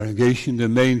Congregation, the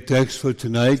main text for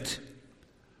tonight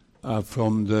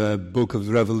from the book of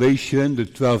Revelation, the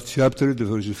 12th chapter, the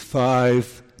verses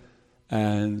 5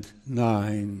 and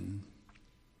 9.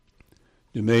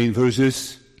 The main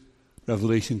verses,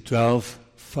 Revelation 12,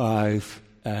 5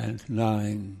 and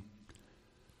 9.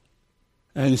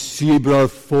 And she brought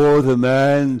forth a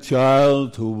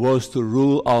man-child who was to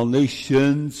rule all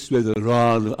nations with a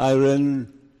rod of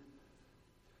iron,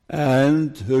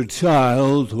 and her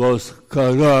child was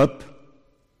caught up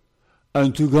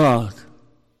unto God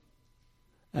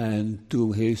and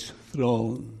to his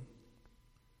throne.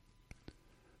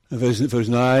 Verse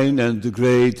 9, and the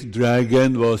great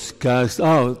dragon was cast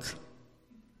out,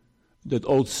 that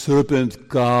old serpent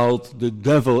called the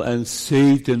devil and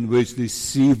Satan, which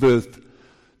deceiveth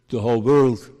the whole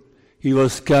world. He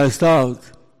was cast out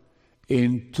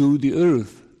into the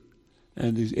earth,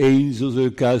 and his angels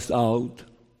were cast out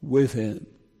with him.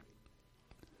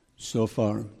 So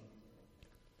far,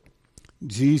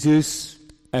 Jesus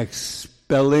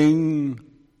expelling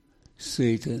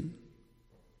Satan.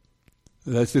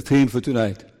 That's the theme for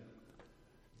tonight.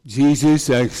 Jesus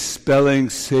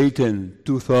expelling Satan.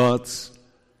 Two thoughts.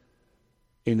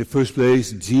 In the first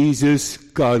place, Jesus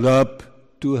got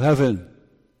up to heaven,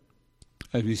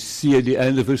 as we see at the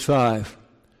end of verse 5.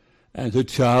 And the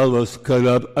child was caught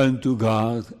up unto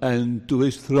God and to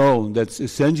his throne. That's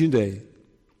Ascension Day.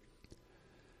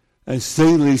 And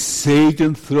secondly,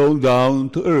 Satan thrown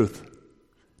down to earth.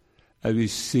 As we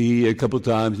see a couple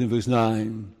times in verse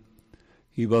 9.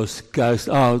 He was cast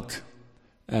out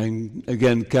and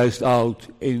again cast out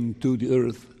into the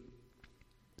earth.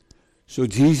 So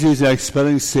Jesus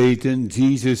expelling Satan,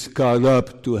 Jesus caught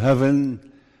up to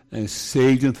heaven, and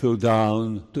Satan thrown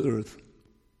down to earth.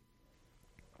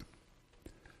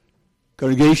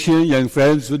 Congregation, young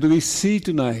friends, what do we see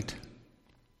tonight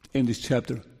in this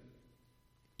chapter?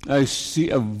 I see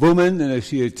a woman, and I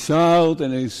see a child,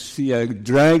 and I see a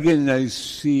dragon, and I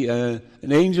see an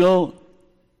angel.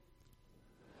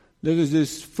 Let us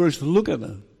just first look at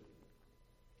them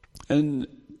and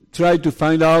try to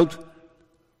find out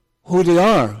who they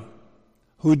are,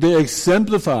 who they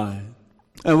exemplify,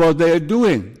 and what they are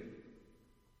doing.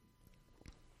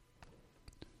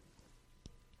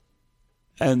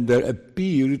 And there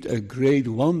appeared a great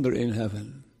wonder in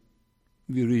heaven.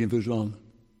 We read in verse 1.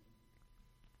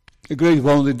 A great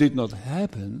wonder did not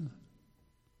happen.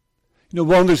 You know,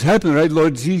 wonders happen, right?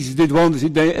 Lord Jesus did wonders,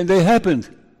 and they happened.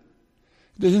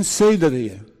 It doesn't say that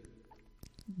here.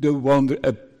 The wonder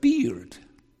appeared.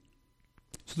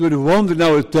 So the wonder in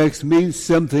our text means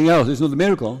something else. It's not a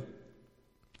miracle.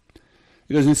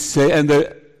 It doesn't say, and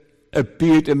there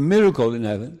appeared a miracle in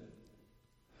heaven.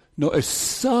 No, a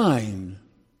sign.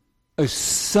 A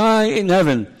sign in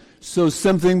heaven. So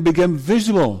something became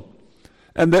visible.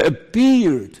 And there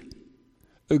appeared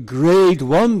a great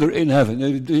wonder in heaven.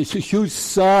 It's a huge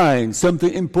sign,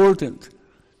 something important.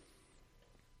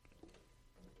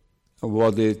 And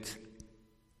what did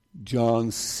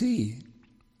John see?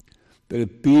 There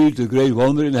appeared a great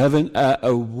wonder in heaven,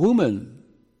 a woman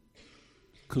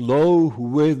clothed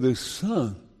with the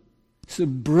sun. It's a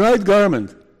bright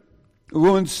garment. A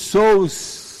woman so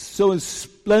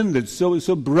splendid,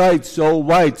 so bright, so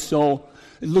white, so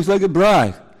it looks like a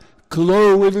bride,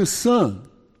 clothed with the sun,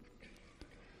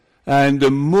 and the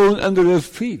moon under her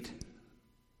feet.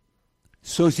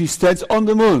 So she stands on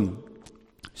the moon.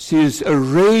 She is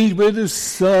arrayed with the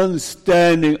sun,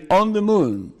 standing on the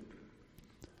moon.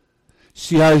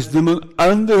 She has the moon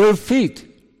under her feet.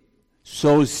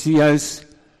 So she has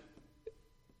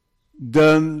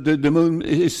done, the moon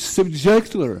is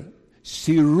subject to her.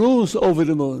 She rules over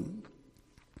the moon.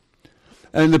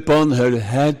 And upon her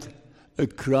head a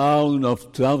crown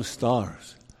of 12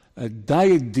 stars. A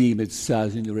diadem, it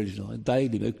says in the original. A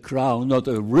diadem, a crown, not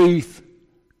a wreath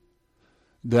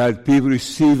that people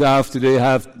receive after they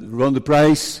have won the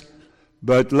prize,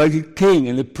 but like a king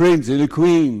and a prince and a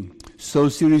queen. So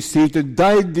she received a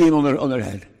diadem on her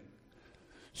head.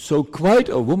 So quite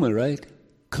a woman, right?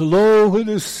 Clothed with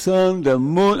the sun, the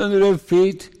moon under her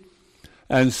feet,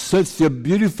 and such a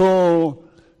beautiful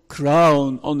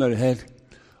crown on her head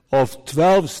of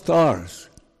 12 stars.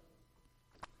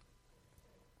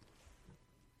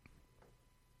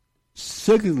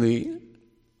 Secondly,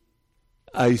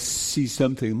 I see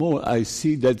something more. I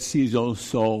see that she is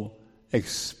also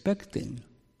expecting.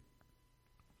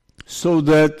 So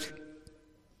that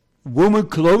woman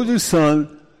clothed with the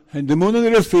sun and the moon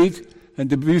under her feet and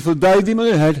the beautiful diadem on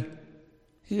her head,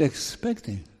 is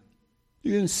expecting.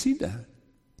 You can see that.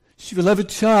 She will have a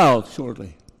child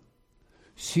shortly.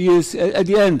 She is at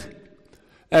the end.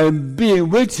 And being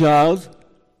with child,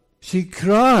 she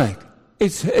cried.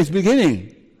 It's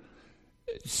beginning.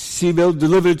 she will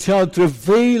deliver a child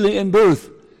travailing in birth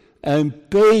and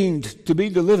pained to be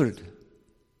delivered.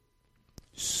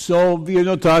 So we are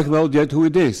not talking about yet who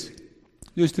it is.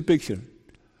 Just a picture.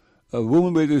 A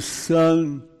woman with the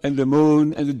sun and the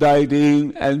moon and the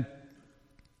diadem and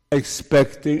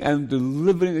expecting and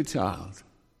delivering a child.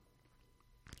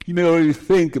 You may already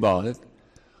think about it.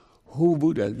 Who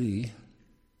would that be?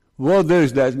 What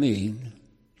does that mean?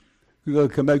 We will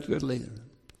come back to that later.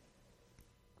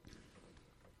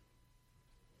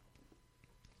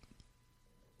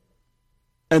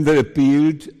 And there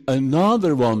appeared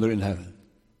another wonder in heaven.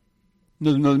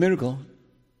 Not another miracle.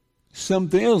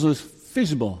 Something else was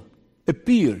visible,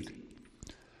 appeared.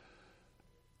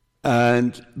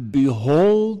 And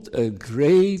behold, a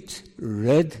great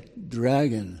red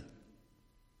dragon.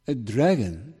 A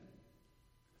dragon.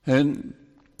 And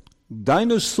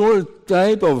dinosaur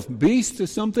type of beast or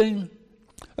something,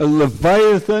 a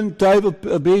leviathan type of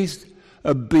a beast,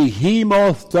 a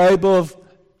behemoth type of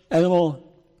animal,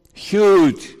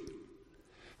 huge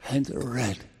and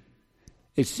red.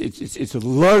 It's a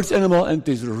large animal and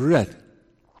it's red.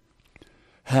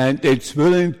 And it's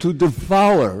willing to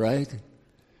devour, right?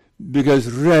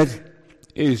 Because red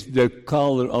is the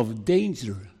color of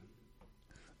danger.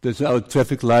 That's how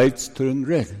traffic lights turn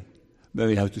red when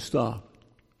we have to stop.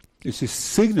 It's a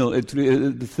signal. It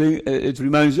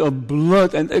reminds of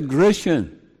blood and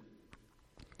aggression.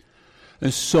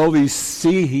 And so we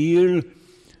see here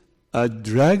a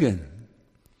dragon.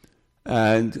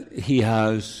 And he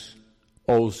has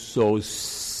also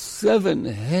 7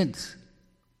 heads.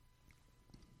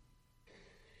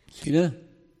 See that?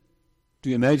 Do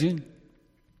you imagine?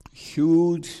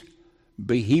 Huge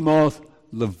behemoth,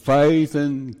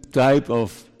 leviathan type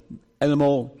of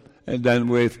animal, and then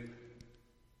with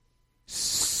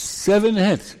 7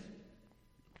 heads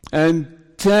and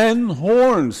 10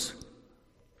 horns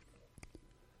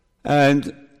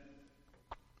and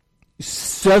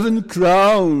 7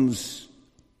 crowns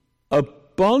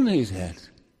upon his head.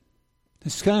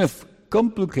 It's kind of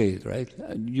complicated, right?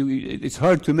 It's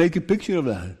hard to make a picture of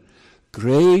that.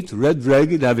 Great red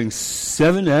dragon having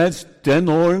 7 heads, 10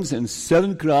 horns, and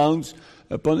 7 crowns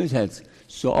upon his head.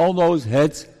 So all those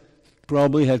heads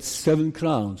probably had 7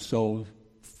 crowns. So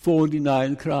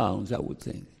 49 crowns, I would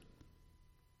think.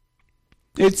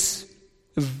 It's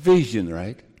a vision,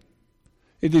 right?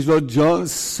 It is what John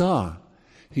saw.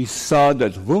 He saw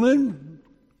that woman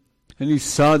and he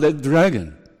saw that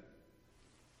dragon.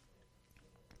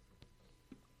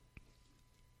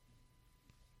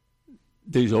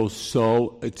 There's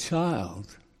also a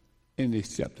child in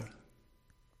this chapter.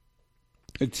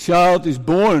 A child is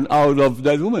born out of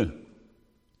that woman.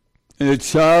 And the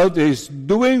child is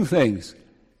doing things.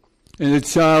 And the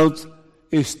child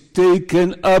is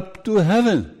taken up to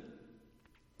heaven.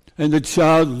 And the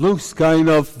child looks kind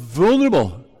of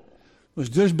vulnerable. Was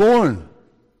just born.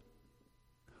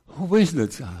 Who is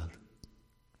that child?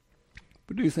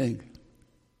 What do you think?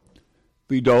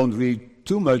 We don't read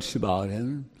too much about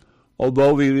him.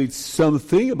 Although we read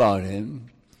something about him.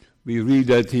 We read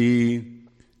that he,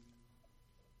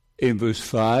 in verse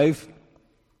 5,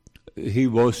 he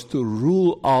was to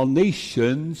rule all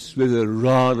nations with a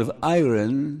rod of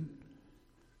iron.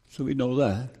 So we know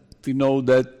that. We know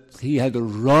that he had a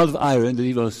rod of iron, that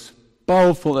he was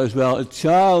powerful as well, a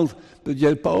child, but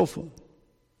yet powerful.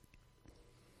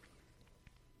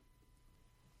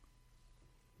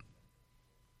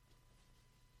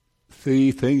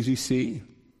 Three things you see.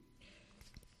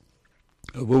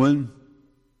 A woman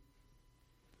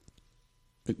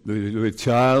with a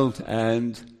child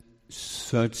and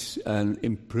such an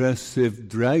impressive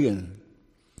dragon.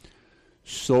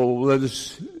 So let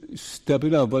us step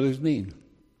it up. What does it mean?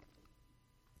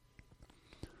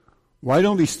 Why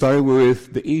don't we start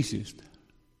with the easiest?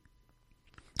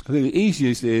 I think the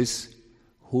easiest is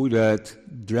who that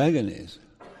dragon is.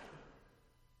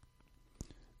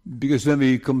 Because when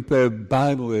we compare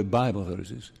Bible with Bible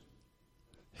verses,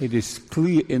 it is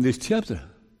clear in this chapter.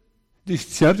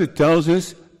 This chapter tells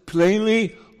us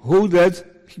plainly who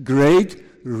that great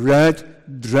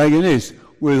red dragon is,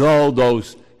 with all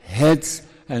those heads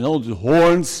and all the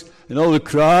horns and all the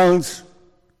crowns.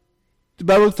 The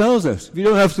Bible tells us. We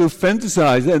don't have to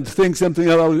fantasize and think something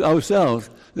about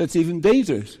ourselves. That's even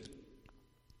dangerous.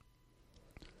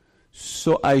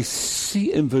 So I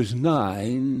see in verse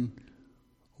 9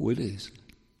 who it is.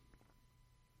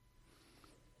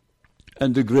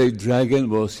 And the great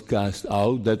dragon was cast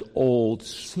out, that old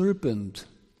serpent.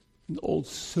 An old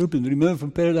serpent, remember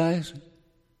from paradise?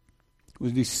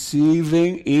 Was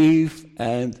deceiving Eve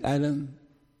and Adam.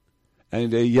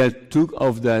 And they yet took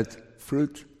of that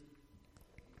fruit.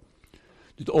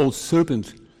 The old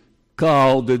serpent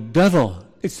called the devil.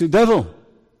 It's the devil.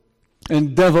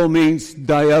 And devil means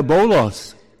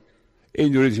diabolos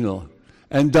in the original.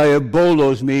 And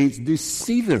diabolos means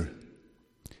deceiver.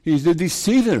 He's the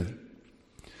deceiver.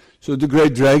 So the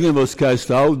great dragon was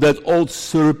cast out, that old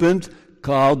serpent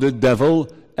called the devil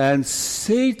and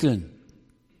Satan.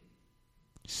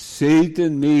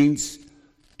 Satan means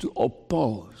to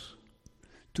oppose,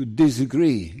 to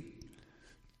disagree,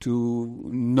 to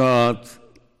not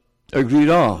agree at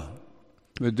all,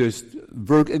 but just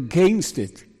work against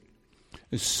it.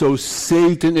 So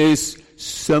Satan is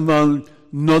someone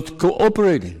not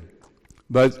cooperating,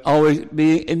 but always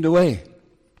being in the way.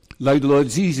 Like the Lord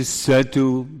Jesus said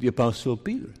to the Apostle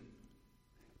Peter,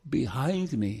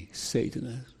 behind me,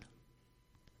 Satan.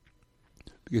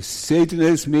 Because Satan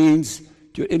means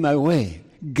you're in my way.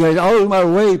 Get out of my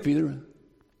way, Peter.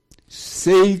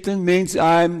 Satan means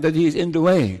that he is in the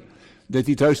way, that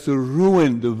he tries to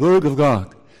ruin the work of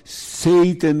God.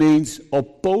 Satan means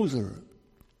opposer.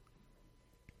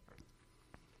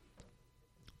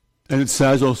 And it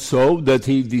says also that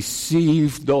he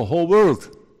deceived the whole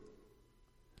world.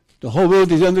 The whole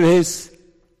world is under his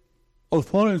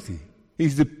authority.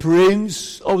 He's the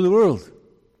prince of the world.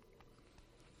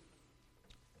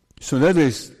 So that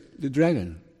is the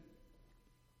dragon.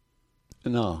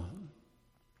 And now,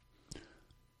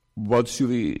 what should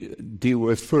we deal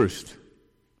with first?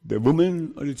 The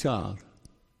woman or the child?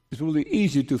 It's really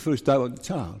easy to first start with the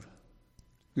child,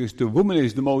 because the woman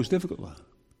is the most difficult one.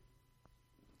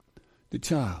 The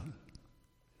child.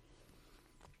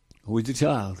 Who is the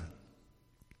child?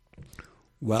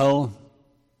 Well,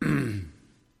 when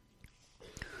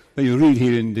you read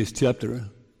here in this chapter,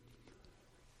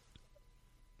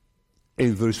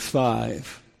 in verse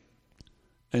 5,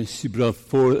 and she brought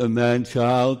forth a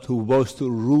man-child who was to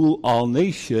rule all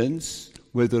nations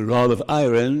with a rod of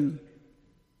iron.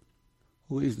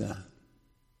 Who is that?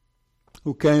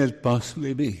 Who can it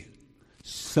possibly be?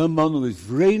 Someone who is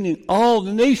reigning all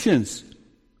the nations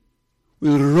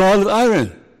with a rod of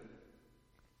iron.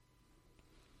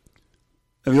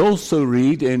 And we also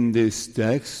read in this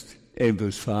text, in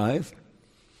verse 5,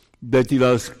 that he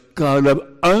was caught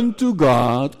up unto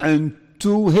God and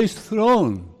to his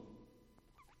throne.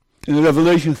 In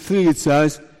Revelation 3 it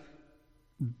says,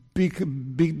 be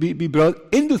brought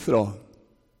in the throne.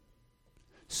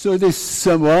 So this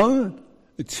someone,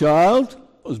 a child,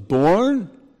 was born,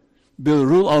 will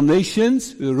rule all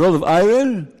nations with a rod of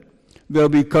iron, will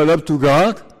be caught up to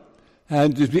God,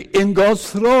 and just be in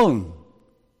God's throne.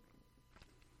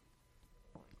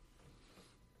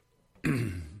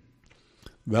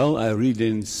 Well, I read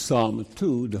in Psalm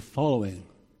 2 the following,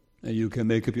 and you can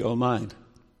make up your own mind.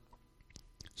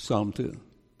 Psalm 2.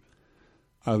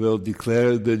 I will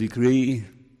declare the decree,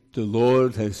 the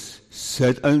Lord has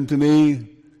said unto me,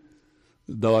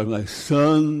 Thou art my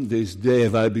son, this day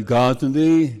have I begotten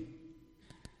thee.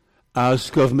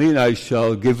 Ask of me, and I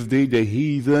shall give thee the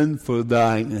heathen for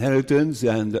thine inheritance,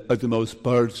 and the uttermost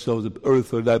parts of the earth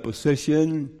for thy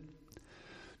possession.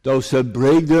 Thou shalt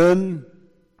break them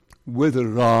with a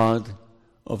rod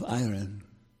of iron.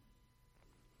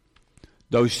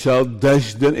 Thou shalt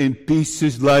dash them in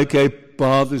pieces like a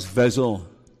potter's vessel.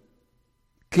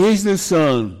 Kiss the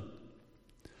Son,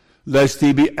 lest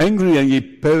he be angry and ye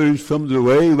perish from the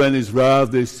way when his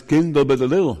wrath is kindled but a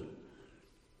little.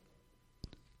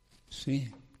 See,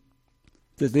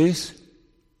 that is,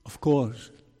 of course,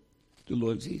 the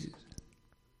Lord Jesus.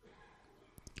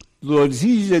 The Lord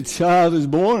Jesus, that child is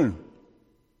born.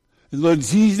 The Lord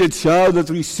Jesus, the child that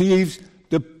receives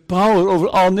the power over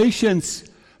all nations,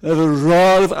 and a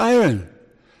rod of iron,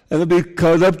 and will be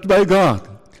caught up by God,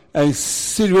 and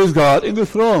sit with God in the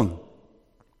throne.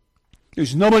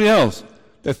 There's nobody else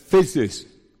that fits this.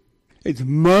 It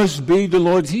must be the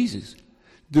Lord Jesus.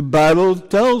 The Bible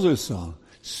tells us so.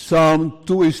 Psalm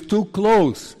 2 is too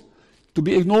close to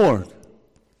be ignored.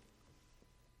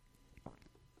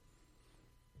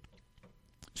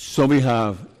 So we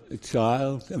have a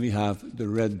child, and we have the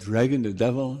red dragon, the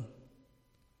devil.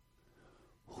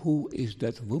 Who is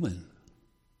that woman?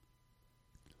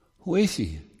 Who is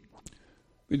she?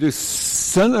 With the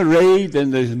sun arrayed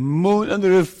and the moon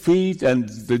under her feet and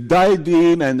the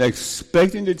diadem and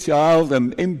expecting the child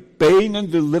and in pain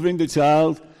and delivering the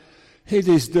child. It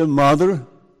is the mother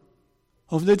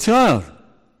of the child,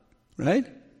 right?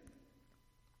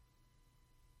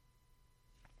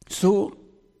 So,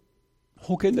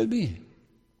 who can that be?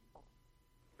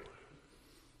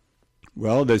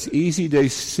 Well, that's easy, they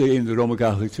say in the Roman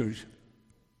Catholic Church.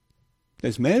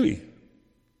 That's Mary.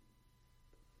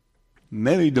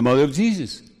 Mary, the mother of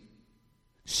Jesus.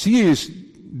 She is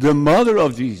the mother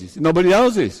of Jesus. Nobody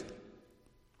else is.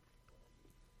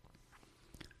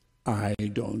 I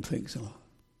don't think so.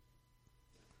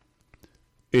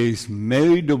 Is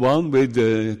Mary the one with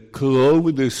the cloak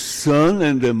with the sun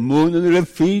and the moon on her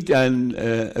feet and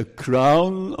a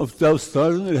crown of 12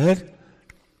 stars on her head?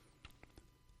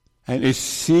 And is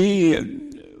she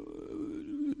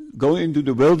going into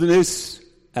the wilderness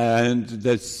and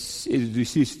does she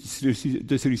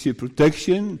receive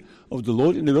protection of the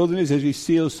Lord in the wilderness, as we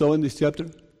see also in this chapter?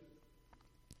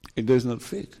 It does not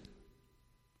fit.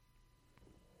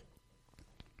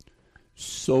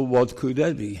 So what could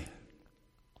that be?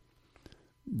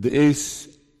 There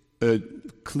is a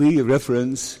clear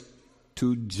reference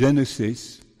to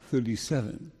Genesis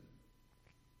 37.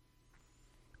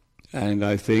 And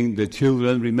I think the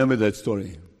children remember that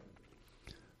story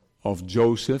of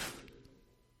Joseph,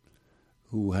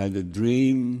 who had a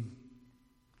dream,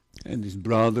 and his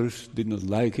brothers did not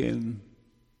like him.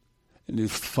 And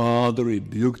his father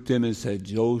rebuked him and said,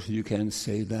 Joseph, you can't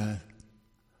say that.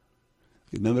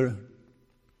 Remember?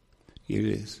 Here it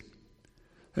is.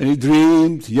 And he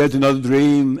dreamed yet another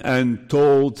dream and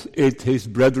told it his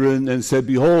brethren and said,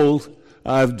 Behold,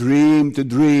 I have dreamed a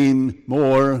dream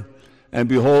more, and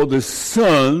behold, the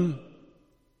sun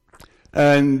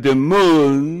and the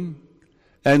moon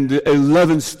and the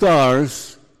 11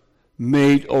 stars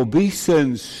made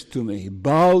obeisance to me,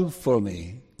 bowed for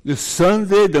me. The sun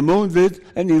did, the moon did,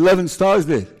 and the 11 stars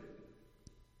did.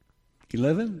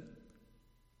 11?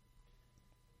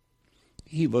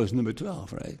 He was number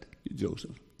 12, right?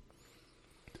 Joseph.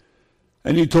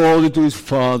 And he told it to his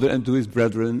father and to his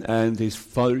brethren, and his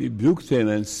father rebuked him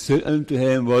and said unto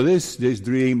him, What is this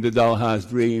dream that thou hast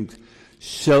dreamed?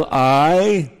 Shall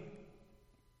I,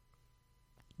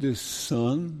 the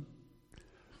sun,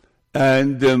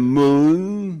 and the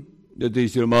moon, that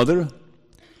is your mother,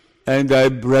 and thy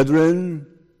brethren,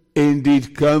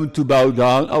 indeed come to bow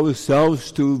down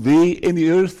ourselves to thee in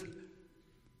the earth?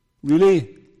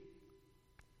 Really?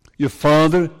 Your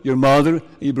father, your mother,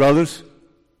 and your brothers,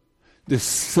 the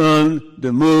sun,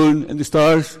 the moon, and the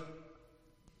stars.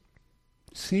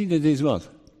 See, that is what?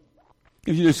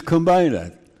 If you just combine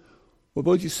that, what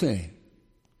would you say?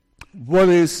 What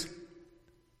is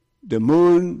the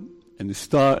moon and the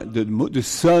star, the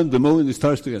sun, the moon, and the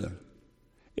stars together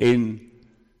in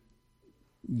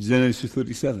Genesis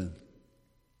 37?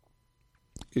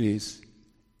 It is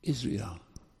Israel.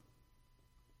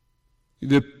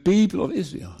 The people of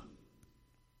Israel.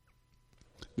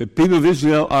 The people of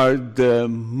Israel are the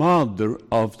mother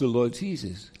of the Lord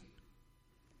Jesus.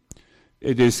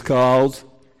 It is called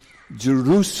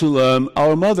Jerusalem,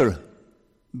 our mother,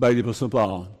 by the Apostle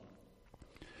Paul.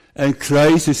 And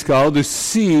Christ is called the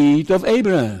seed of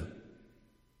Abraham.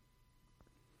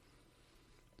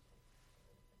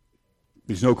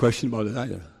 There's no question about it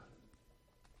either.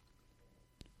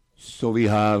 So we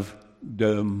have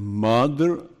the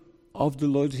mother of the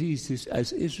Lord Jesus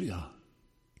as Israel.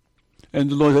 And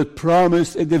the Lord had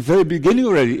promised at the very beginning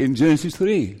already in Genesis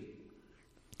 3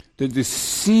 that the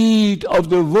seed of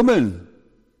the woman,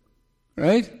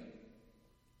 right?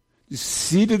 The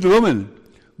seed of the woman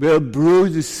will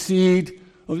bruise the seed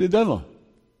of the devil.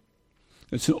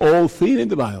 It's an old theme in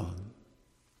the Bible.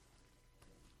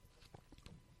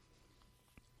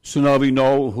 So now we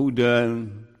know who the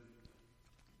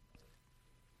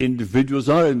individuals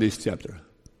are in this chapter.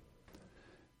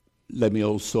 Let me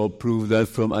also prove that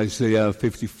from Isaiah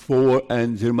 54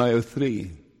 and Jeremiah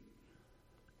 3.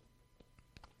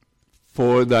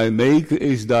 For thy Maker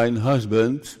is thine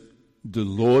husband, the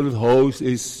Lord of hosts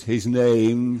is his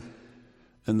name,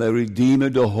 and thy Redeemer,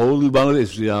 the Holy One of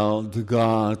Israel, the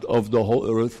God of the whole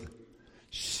earth,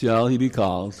 shall he be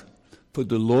called. For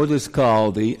the Lord has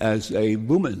called thee as a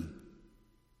woman,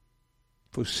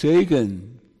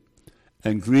 forsaken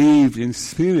and grieved in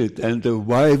spirit, and the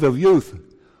wife of youth,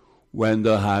 when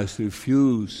thou hast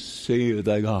refused, saith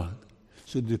thy God.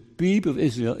 So the people of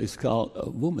Israel is called a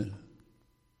woman.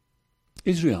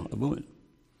 Israel, a woman.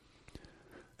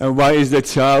 And why is that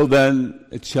child then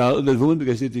a child of that woman?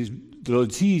 Because it is the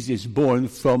Lord Jesus born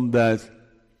from that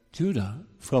Judah,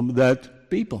 from that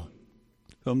people,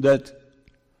 from that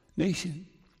nation.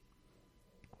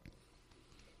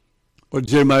 Or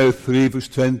Jeremiah 3 verse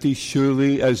 20,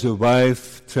 surely as a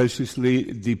wife treacherously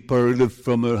departed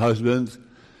from her husband,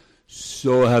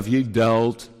 so have ye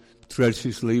dealt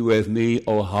treacherously with me,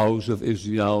 O house of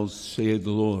Israel, saith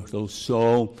the Lord.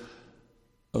 Also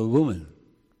a woman,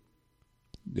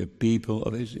 the people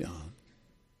of Israel.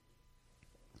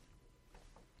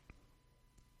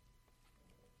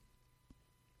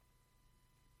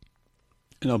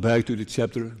 And now back to the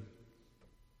chapter.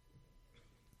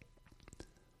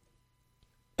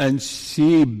 And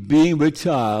she, being with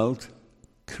child,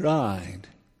 cried.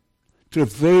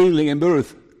 travailing in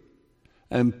birth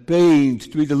and pained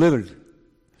to be delivered.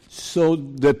 So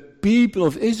the people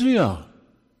of Israel,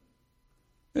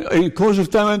 in the course of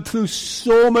time, went through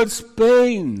so much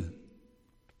pain.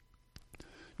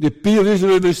 The people of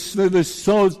Israel were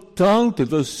so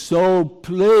taunted, was so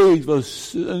plagued,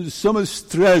 was under so much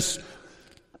stress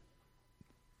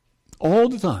all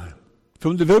the time,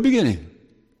 from the very beginning.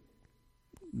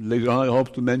 Later on, I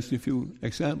hope to mention a few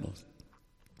examples.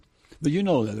 But you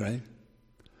know that, right?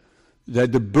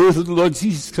 That the birth of the Lord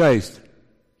Jesus Christ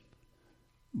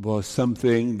was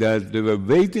something that they were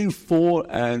waiting for,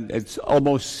 and it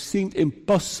almost seemed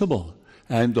impossible.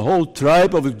 And the whole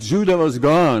tribe of Judah was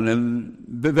gone, and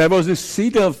there was the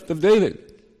seed of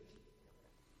David.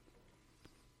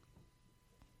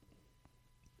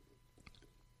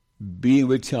 Being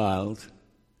with child,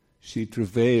 she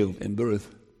travailed in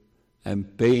birth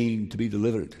and pained to be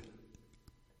delivered.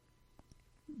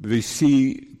 We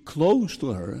see close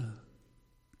to her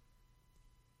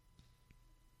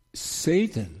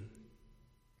Satan.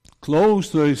 Close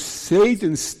to her,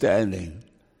 Satan standing.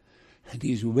 And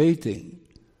he's waiting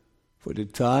for the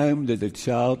time that the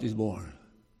child is born.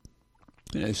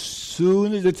 And as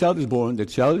soon as the child is born, the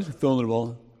child is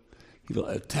vulnerable, he will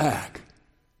attack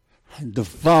and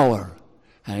devour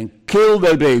and kill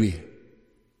that baby.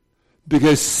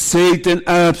 Because Satan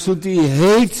absolutely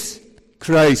hates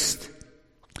Christ.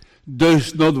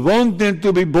 Does not want him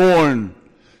to be born.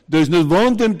 Does not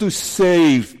want him to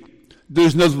save.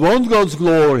 Does not want God's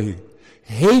glory.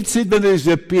 Hates it when there is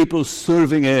a people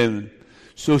serving him.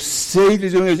 So Satan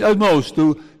is doing his utmost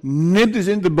to nip this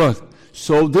in the bud.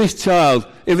 So this child,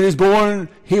 if it is born,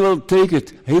 he will take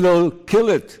it. He will kill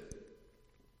it.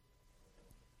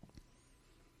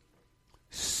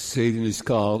 Satan is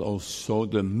called also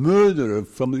the murderer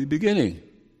from the beginning.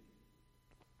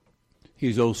 He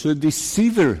is also a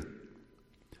deceiver.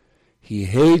 He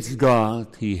hates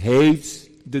God. He hates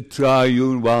the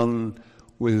triune one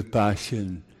with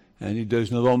passion. And he does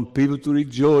not want people to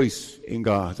rejoice in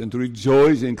God and to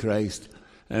rejoice in Christ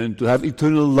and to have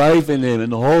eternal life in him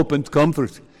and hope and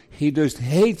comfort. He just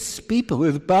hates people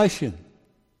with passion.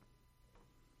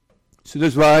 So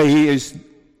that's why he is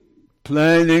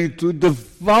planning to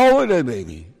devour the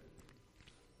baby.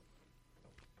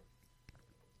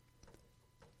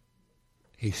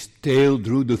 His tail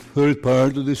drew the third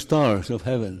part of the stars of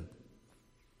heaven,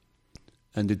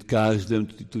 and it cast them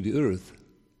to the earth.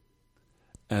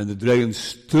 And the dragon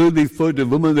stood before the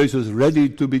woman that was ready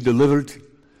to be delivered,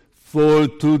 for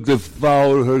to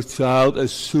devour her child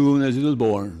as soon as it was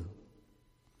born.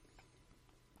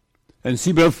 And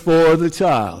she brought forth the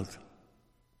child,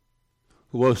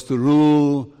 who was to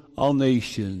rule all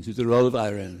nations with a rod of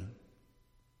iron.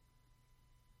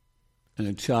 And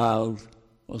the child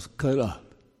was cut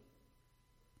up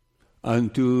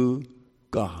unto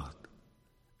God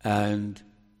and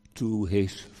to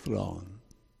his throne.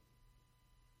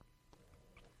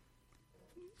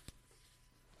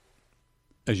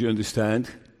 As you understand,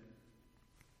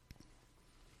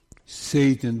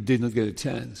 Satan did not get a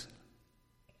chance.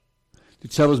 The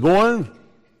child was born,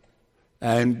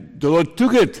 and the Lord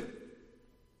took it.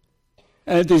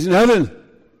 And it is in heaven,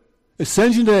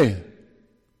 Ascension Day.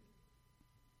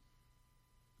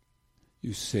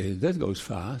 You say, that goes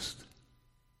fast.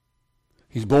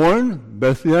 He's born,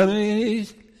 Bethlehem, and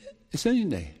it's Ascension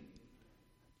Day.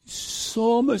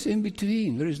 So much in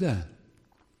between. Where is that?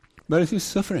 Where is his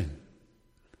suffering?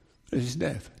 Where is his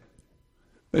death?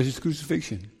 Where is his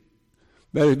crucifixion?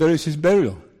 Where is his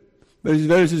burial? Where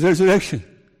is his resurrection?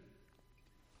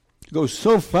 It goes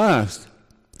so fast.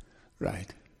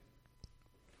 Right.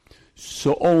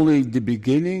 So only the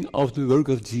beginning of the work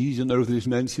of Jesus on earth is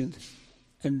mentioned,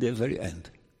 and the very end.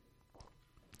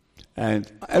 And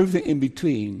everything in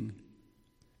between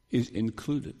is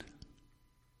included.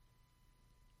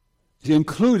 It's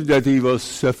included that he was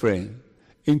suffering,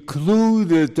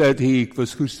 included that he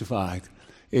was crucified.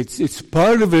 It's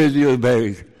part of it he was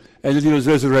buried, and that he was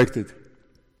resurrected.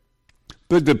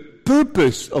 But the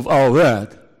purpose of all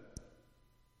that,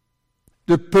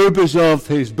 the purpose of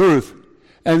his birth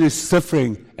and his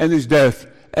suffering and his death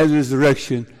and his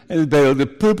resurrection and his burial, the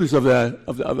purpose of that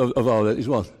of all that is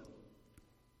what?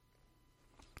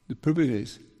 The purpose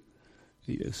is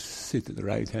he is sit at the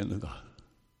right hand of God,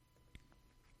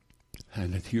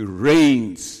 and that he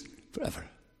reigns forever,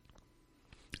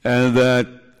 and that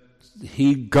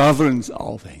he governs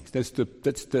all things. That's the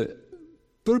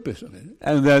purpose of it,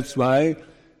 and that's why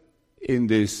in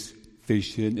this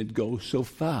vision it goes so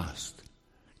fast,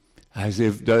 as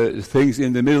if the things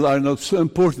in the middle are not so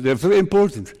important. They're very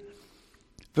important,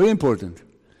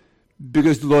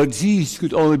 because the Lord Jesus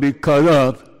could only be caught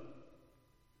up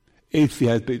if he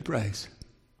had paid the price.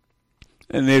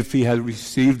 And if he had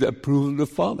received the approval of the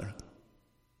Father.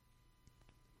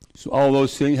 So all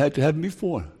those things had to happen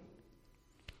before.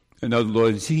 And now the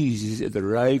Lord Jesus at the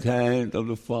right hand of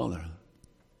the Father.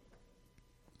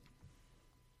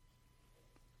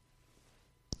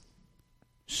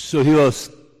 So he was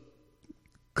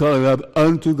caught up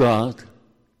unto God,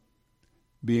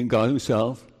 being God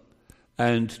himself,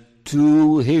 and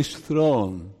to his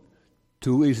throne.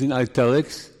 To is in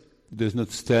italics, does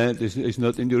not stand, is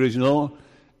not in the original,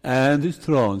 and his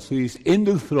throne. So he's in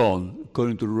the throne,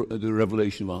 according to the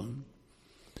Revelation 1.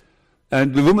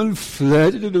 And the woman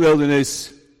fled into the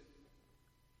wilderness.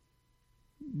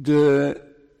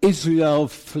 Israel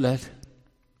fled.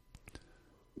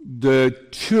 The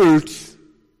church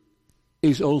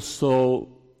is also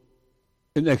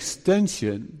an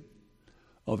extension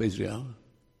of Israel.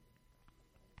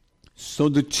 So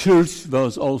the church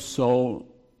was also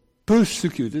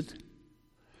persecuted,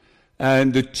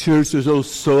 and the church was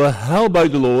also held by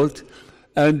the Lord,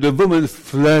 and the woman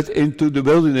fled into the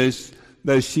wilderness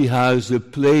where she has a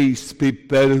place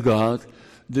prepared of God.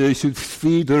 They should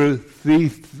feed her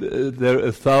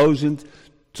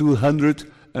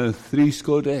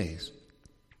 1,260 days.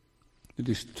 It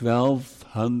is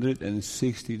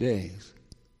 1,260 days.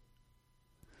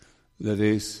 That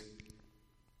is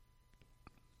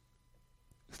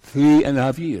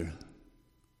 3.5 years.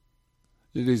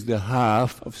 It is the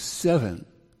half of 7.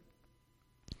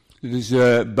 It is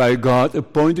by God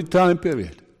appointed time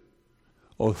period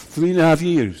of 3.5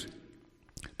 years,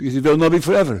 because it will not be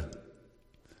forever.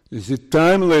 There's a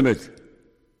time limit.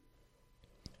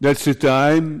 That's the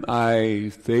time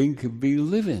I think we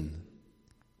live in.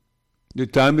 The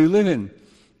time we live in,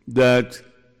 that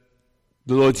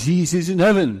the Lord Jesus is in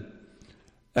heaven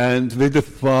and with the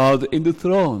Father in the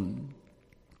throne.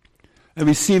 And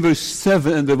we see in verse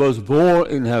 7, and there was war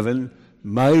in heaven.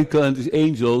 Michael and his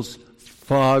angels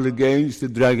fought against the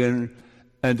dragon,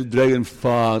 and the dragon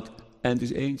fought and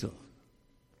his angels.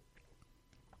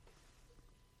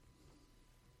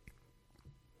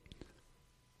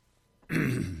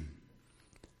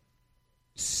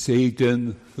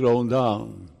 Satan thrown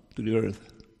down to the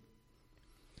earth.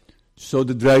 So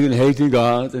the dragon, hating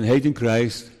God and hating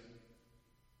Christ,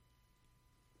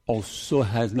 also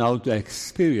has now to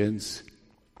experience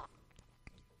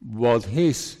what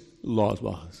his lot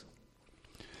was.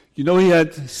 You know, he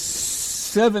had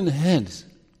 7 heads.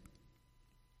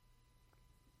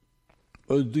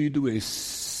 What do you do with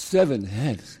 7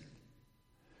 heads?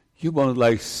 You want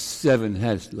like 7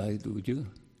 heads, like, would you?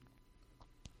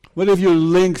 What if you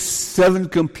link 7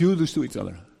 computers to each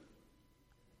other?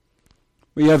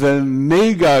 We have a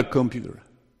mega computer.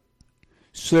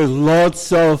 So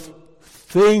lots of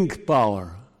think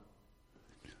power.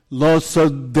 Lots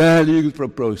of data you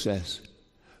could process.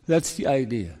 That's the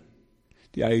idea.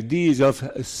 The idea is of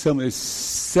some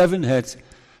 7 heads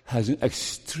has an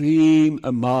extreme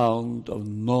amount of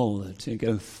knowledge. He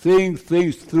can think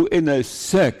things through in a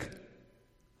sec.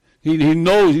 He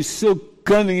knows, he's so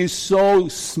cunning, he's so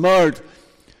smart,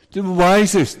 the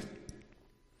wisest.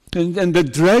 And the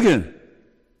dragon,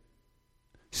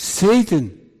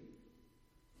 Satan,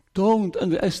 don't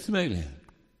underestimate him.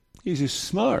 He's a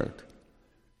smart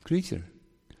creature,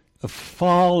 a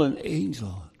fallen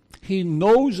angel. He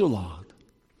knows a lot.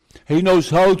 He knows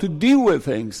how to deal with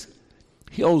things.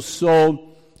 He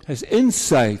also has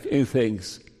insight in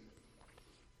things.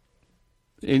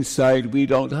 Insight we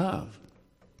don't have.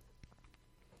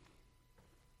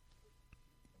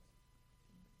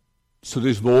 So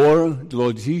this war, the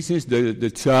Lord Jesus,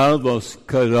 the child was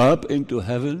caught up into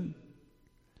heaven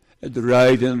at the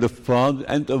right hand of the Father,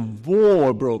 and a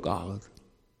war broke out.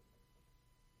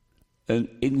 An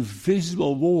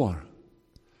invisible war,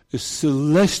 a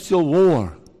celestial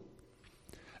war,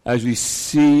 as we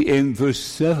see in verse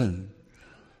 7.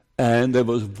 And there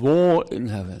was war in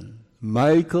heaven.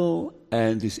 Michael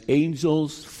and his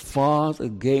angels fought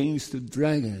against the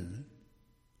dragon.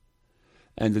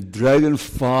 And the dragon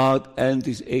fought and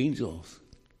his angels.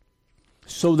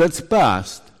 So that's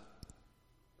past.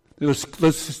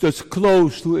 That's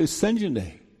close to Ascension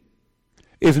Day,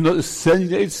 if not Ascension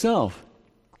Day itself.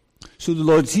 So the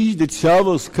Lord Jesus, the child,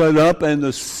 was caught up and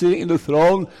was sitting in the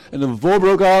throne, and the war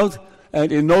broke out,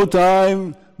 and in no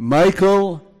time,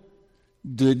 Michael,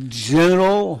 the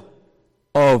general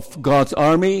of God's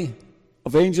army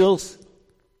of angels,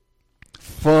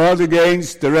 fought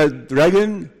against the red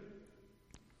dragon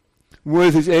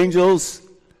with his angels,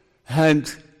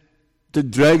 and the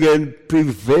dragon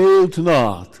prevailed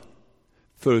not.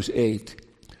 Verse 8.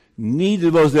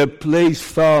 Neither was there place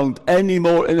found any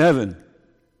more in heaven.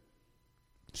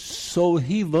 So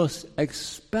he was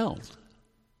expelled.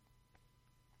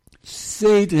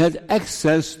 Satan had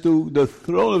access to the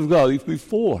throne of God even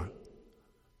before.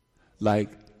 Like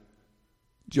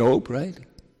Job, right?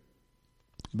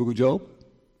 The book of Job.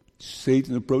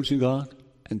 Satan approaching God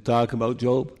and talking about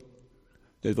Job.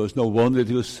 That was no wonder that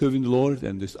he was serving the Lord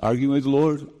and just arguing with the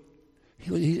Lord.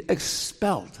 He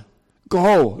expelled.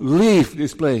 Go, leave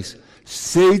this place.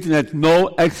 Satan had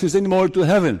no access anymore to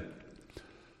heaven.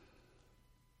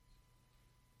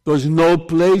 There was no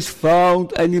place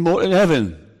found anymore in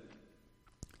heaven.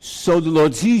 So the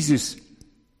Lord Jesus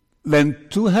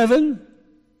went to heaven,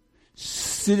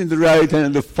 sitting at the right hand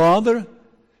of the Father,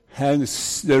 and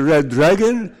the red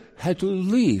dragon had to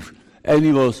leave, and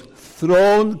he was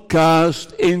thrown,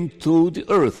 cast into the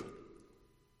earth,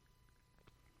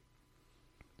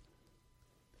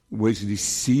 which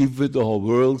deceived the whole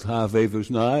world. Halfway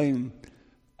verse 9,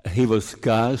 he was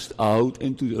cast out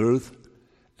into the earth,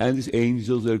 and his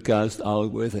angels were cast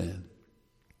out with him.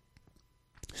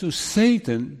 So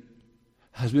Satan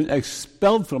has been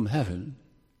expelled from heaven,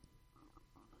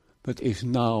 but is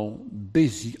now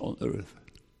busy on earth.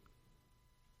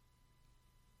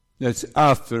 That's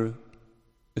after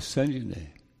Ascension Day.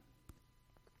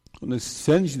 On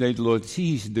Ascension Day, the Lord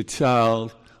Jesus, the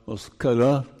child, was cut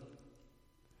off,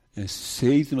 and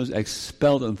Satan was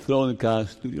expelled and thrown and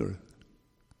cast to the earth.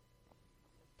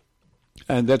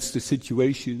 And that's the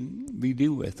situation we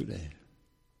deal with today.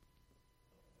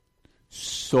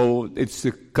 So it's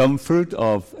the comfort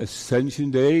of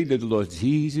Ascension Day that the Lord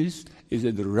Jesus is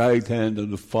at the right hand of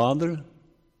the Father.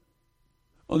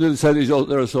 On the other side,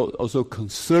 there are also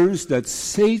concerns that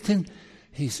Satan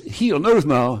is here on earth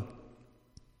now.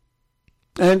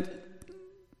 And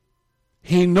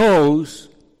he knows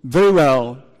very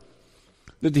well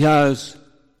that he has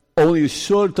only a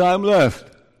short time left.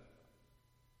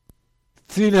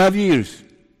 3.5 years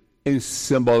in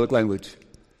symbolic language.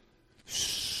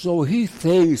 So he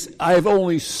thinks, I have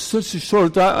only such a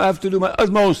short time, I have to do my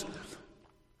utmost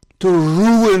to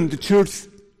ruin the church.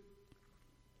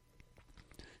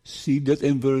 See that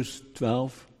in verse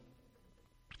 12?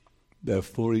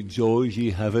 Therefore rejoice, ye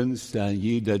heavens, and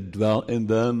ye that dwell in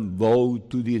them. Woe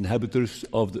to the inhabitants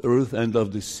of the earth and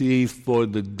of the sea, for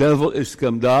the devil is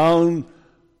come down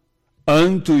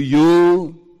unto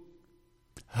you,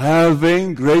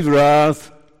 having great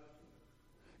wrath,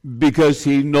 because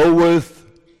he knoweth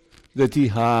that he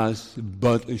has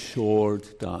but a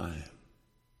short time.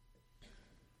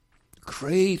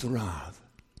 Great wrath.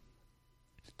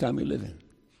 The time we live in.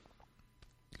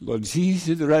 Lord Jesus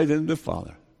is the right hand of the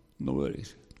Father. No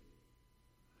worries.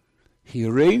 He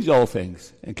arranges all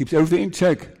things and keeps everything in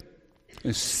check.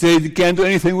 And Satan can't do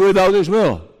anything without his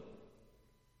will.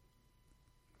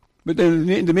 But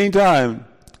in the meantime,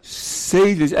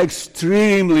 Satan is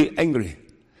extremely angry.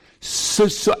 So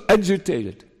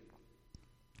agitated.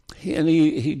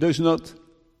 He does not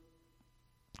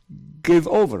give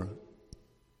himself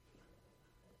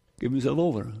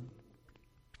over.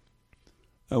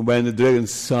 And when the dragon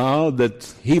saw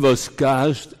that he was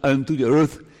cast unto the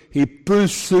earth, he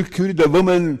persecuted the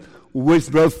woman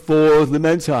which brought forth the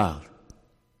man-child.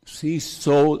 See,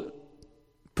 so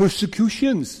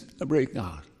persecutions are breaking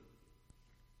out.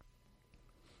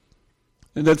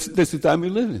 And that's the time we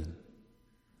live in.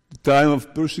 The time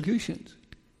of persecutions.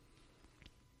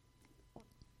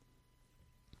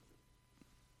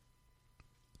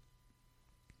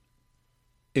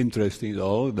 Interesting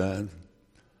though that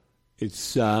it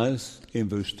says in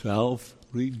verse 12,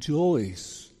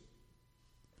 rejoice.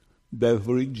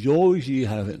 Therefore rejoice, ye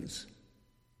heavens,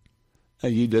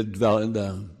 and ye that dwell in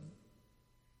them.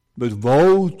 But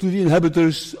woe to the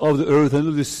inhabitants of the earth and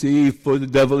of the sea, for the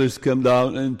devil is come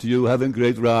down unto you, having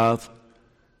great wrath.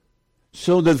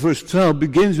 So that verse 12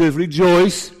 begins with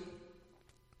rejoice,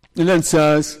 and then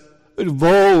says, but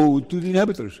woe to the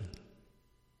inhabitants.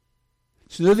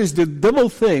 So that is the double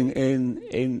thing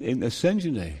in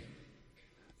Ascension Day.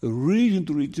 A reason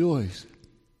to rejoice,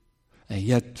 and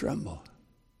yet tremble.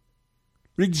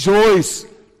 Rejoice,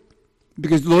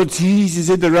 because the Lord Jesus is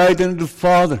at the right hand of the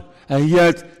Father, and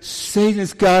yet Satan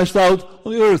is cast out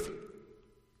on the earth.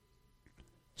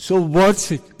 So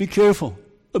watch it, be careful,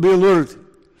 be alert.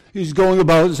 He's going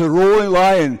about as a roaring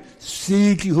lion,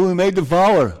 seeking whom he may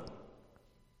devour.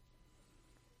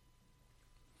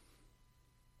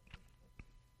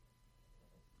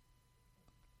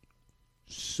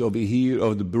 So we hear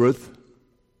of the birth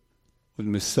of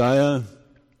the Messiah.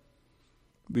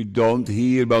 We don't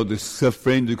hear about the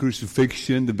suffering, the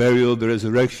crucifixion, the burial, the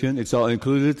resurrection. It's all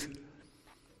included.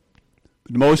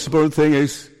 But the most important thing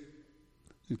is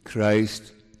that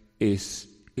Christ is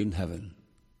in heaven.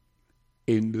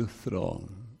 in the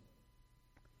throne.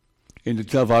 In the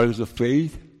 12 articles of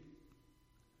faith,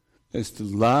 that's the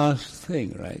last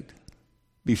thing, right?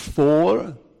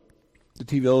 Before that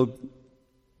he will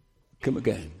come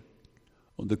again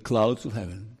on the clouds of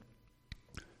heaven.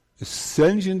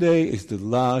 Ascension Day is the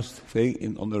last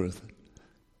thing on earth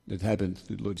that happened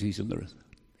to the Lord Jesus on earth.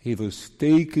 He was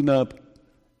taken up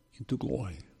into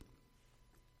glory.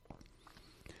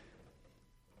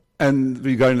 And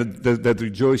regarding that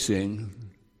rejoicing,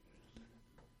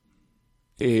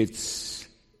 it's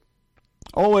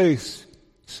always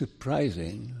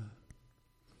surprising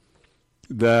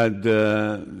that,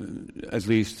 at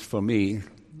least for me,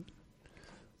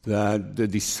 that the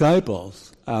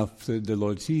disciples, after the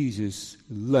Lord Jesus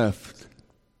left,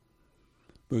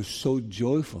 were so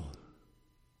joyful.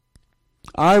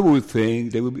 I would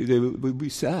think they would be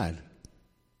sad.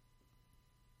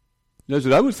 That's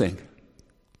what I would think.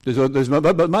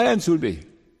 But my answer would be.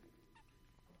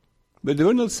 But they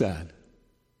were not sad.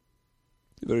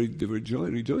 They were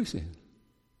rejoicing.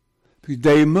 Because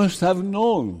they must have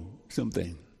known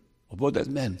something of what that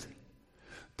meant.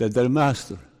 That their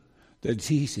master, that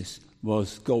Jesus,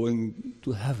 was going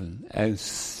to heaven and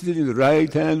sitting at the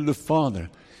right hand of the Father,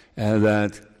 and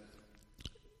that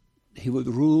he would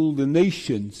rule the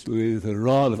nations with a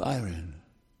rod of iron,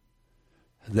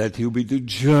 that he would be the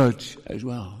judge as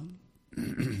well.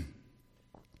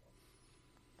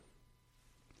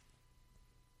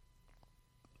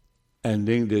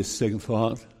 Ending this second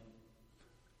thought,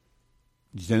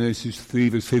 Genesis 3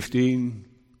 verse 15,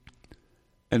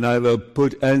 and I will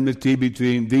put enmity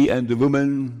between thee and the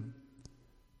woman,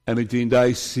 and between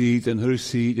thy seed and her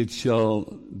seed. It shall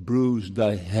bruise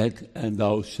thy head, and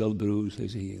thou shalt bruise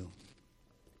his heel.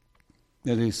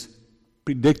 That is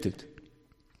predicted.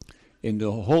 In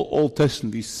the whole Old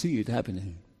Testament, we see it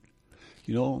happening.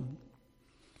 You know,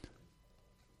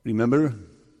 remember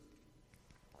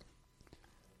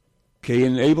Cain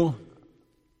and Abel?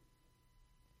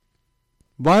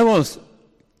 Why was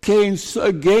Cain so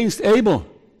against Abel?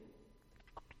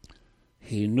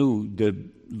 He knew that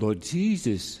Lord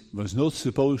Jesus was not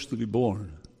supposed to be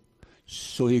born,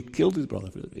 so he killed his brother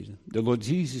for that reason. The Lord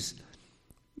Jesus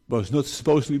was not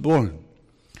supposed to be born.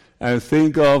 And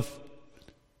think of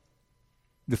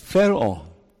the Pharaoh.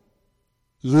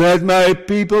 Let my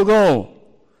people go.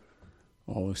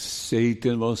 Oh,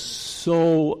 Satan was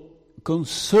so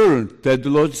concerned that the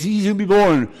Lord Jesus would be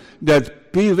born,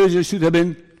 that people should have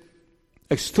been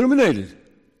exterminated.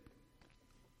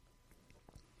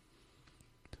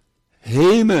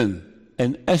 Haman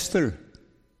and Esther.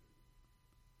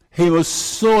 He was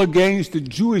so against the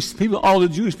Jewish people. All the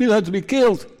Jewish people had to be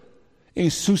killed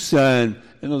in Susan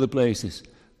and other places.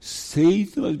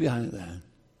 Satan was behind that.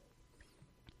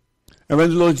 And when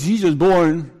the Lord Jesus was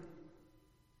born,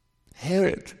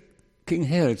 King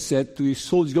Herod said to his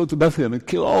soldiers, go to Bethlehem and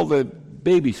kill all the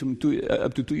babies from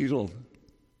up to 2 years old.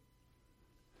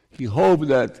 He hoped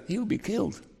that he would be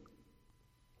killed.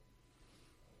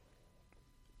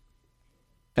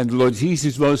 And the Lord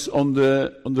Jesus was on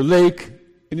the lake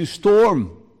in a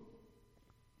storm.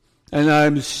 And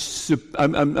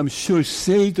I'm sure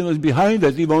Satan was behind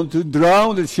that. He wanted to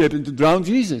drown the ship and to drown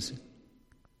Jesus.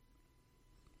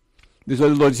 This is what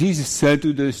the Lord Jesus said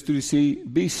to the sea,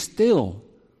 be still.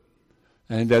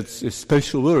 And that's a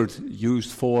special word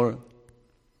used for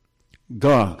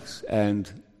dogs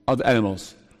and other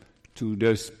animals to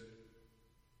just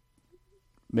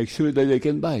make sure that they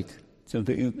can bite.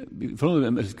 Something in front of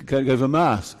them is kind of a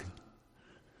mask.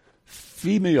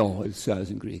 Female, it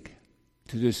says in Greek.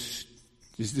 The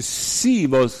sea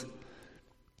was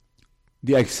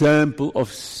the example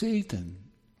of Satan.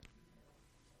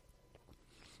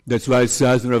 That's why it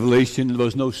says in Revelation there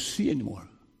was no sea anymore.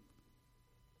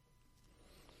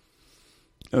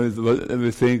 And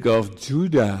we think of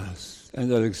Judas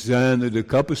and Alexander the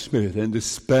coppersmith and the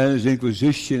Spanish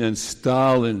Inquisition and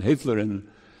Stalin, Hitler and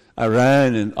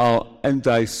Iran and all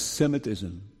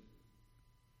anti-Semitism.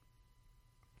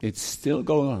 It's still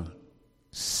going on.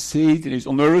 Satan is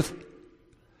on earth.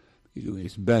 He's doing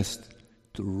his best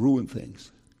to ruin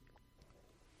things.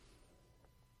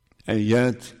 And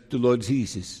yet the Lord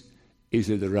Jesus is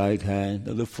at the right hand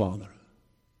of the Father.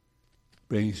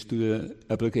 Brings to the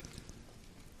application.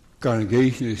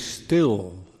 Congregation is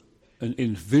still an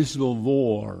invisible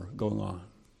war going on.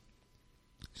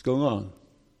 It's going on.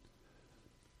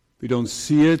 We don't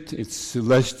see it. It's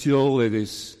celestial. It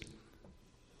is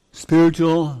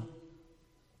spiritual.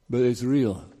 But it's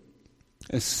real.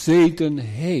 And Satan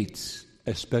hates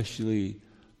especially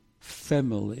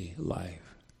family life.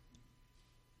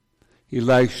 He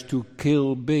likes to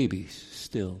kill babies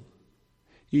still.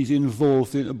 He's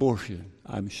involved in abortion.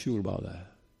 I'm sure about that.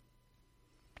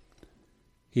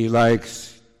 He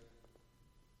likes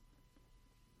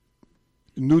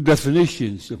new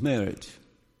definitions of marriage.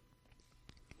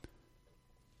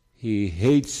 He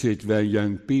hates it when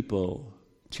young people,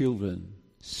 children,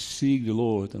 seek the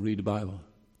Lord and read the Bible.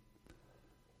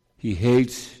 He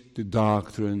hates the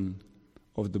doctrine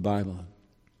of the Bible.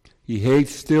 He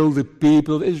hates still the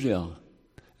people of Israel.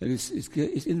 And it's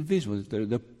invisible.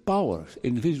 The powers,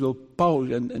 invisible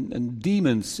powers and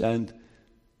demons and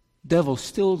devils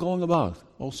still going about,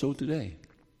 also today.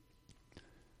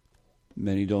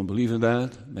 Many don't believe in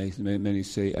that. Many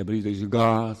say, I believe there's a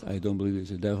God. I don't believe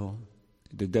there's a devil.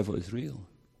 The devil is real.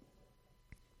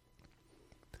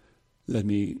 Let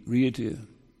me read it to you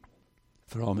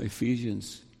from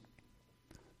Ephesians.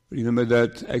 Remember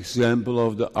that example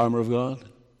of the armor of God?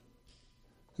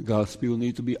 God's people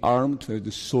need to be armed with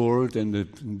the sword and the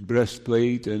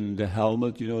breastplate and the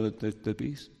helmet, you know, that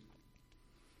piece.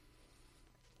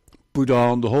 Put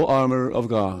on the whole armor of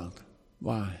God.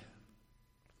 Why?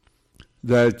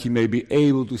 That you may be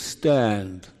able to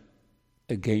stand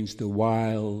against the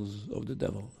wiles of the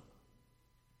devil.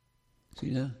 See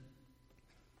that?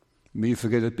 May you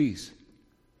forget that piece.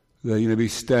 That you may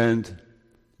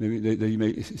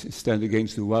stand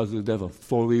against the wiles of the devil.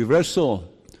 For we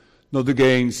wrestle not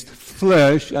against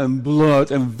flesh and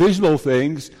blood and visible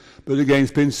things, but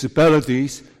against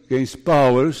principalities, against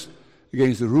powers,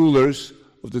 against the rulers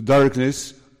of the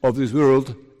darkness of this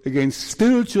world, against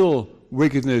spiritual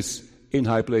wickedness in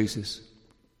high places.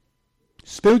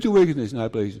 Spiritual wickedness in high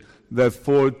places.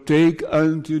 Therefore take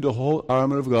unto the whole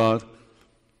armor of God,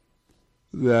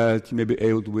 that you may be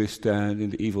able to withstand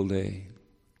in the evil day.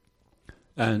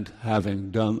 And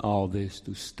having done all this,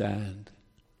 to stand.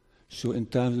 So in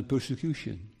times of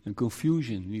persecution and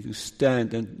confusion, you need to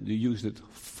stand and use that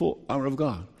full armor of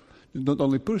God. Not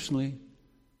only personally,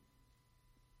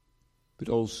 but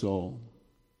also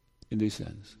in this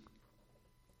sense.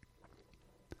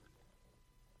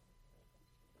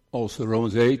 Also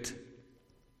Romans 8,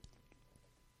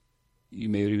 you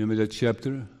may remember that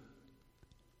chapter.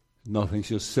 Nothing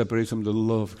shall separate from the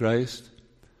love of Christ.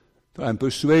 For I am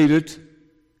persuaded,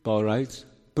 Paul writes,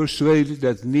 persuaded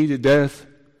that neither death,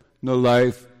 nor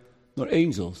life, nor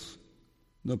angels,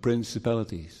 nor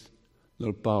principalities,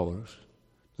 nor powers,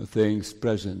 nor things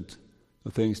present,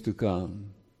 nor things to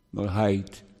come, nor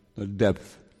height, nor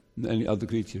depth, nor any other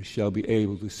creature shall be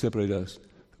able to separate us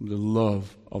from the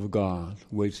love of God,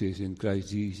 which is in Christ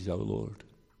Jesus our Lord.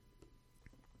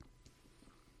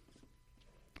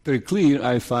 Very clear,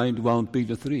 I find 1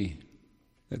 Peter 3.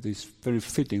 That is very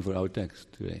fitting for our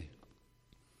text today.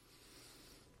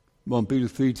 1 Peter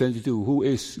 3:22. Who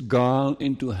is gone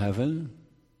into heaven,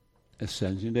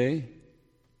 Ascension Day,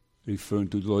 referring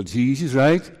to the Lord Jesus,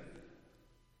 right?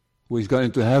 Who is gone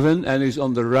into heaven and is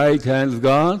on the right hand of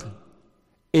God,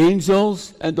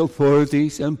 angels and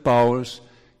authorities and powers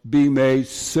being made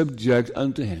subject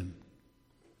unto him.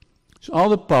 So all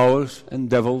the powers and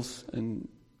devils and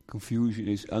confusion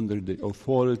is under the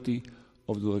authority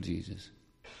of the Lord Jesus.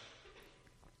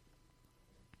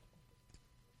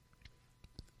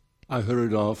 I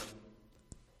heard of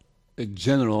a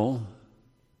general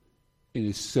in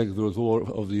the Second World War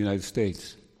of the United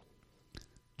States,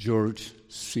 George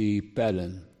C.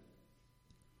 Patton.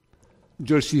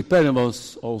 George C. Patton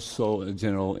was also a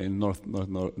general in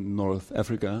North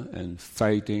Africa and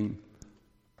fighting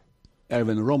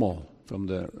Erwin Rommel from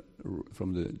the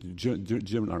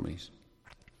German armies.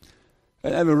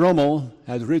 And Erwin Rommel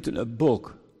had written a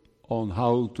book on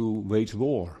how to wage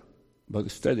war, about the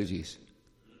strategies.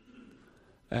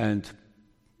 And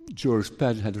George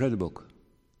Patton had read the book.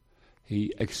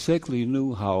 He exactly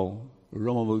knew how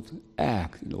Rommel would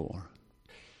act in the war,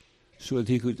 so that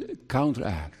he could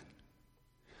counteract.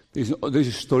 There's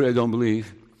a story I don't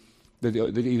believe that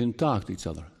they even talked to each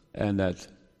other, and that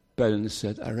Patton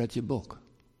said, "I read your book."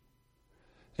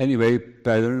 Anyway,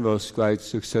 Patton was quite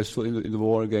successful in the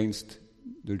war against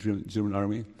the German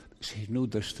army because he knew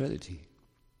their strategy.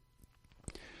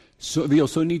 So we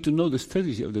also need to know the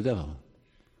strategy of the devil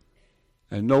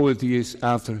and know that he is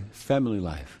after family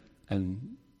life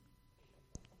and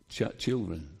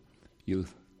children,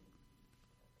 youth.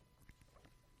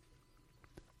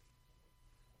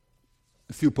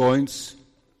 A few points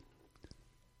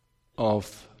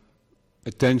of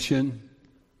attention.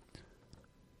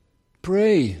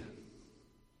 Pray.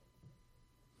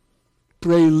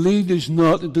 Pray, lead us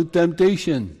not into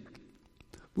temptation.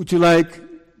 Would you like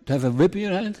to have a whip in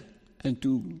your hand and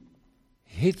to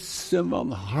hit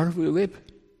someone hard with a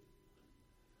whip?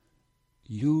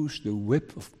 Use the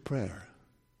whip of prayer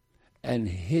and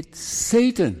hit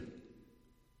Satan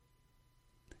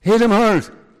Hit him hard.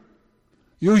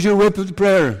 Use your whip with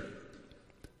prayer.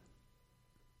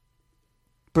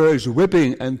 Prayer is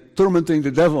whipping and tormenting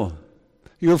the devil.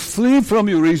 He'll flee from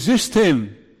you. Resist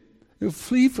him. He'll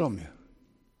flee from you.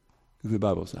 The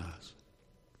Bible says.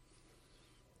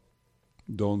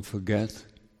 Don't forget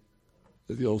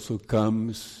that he also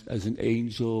comes as an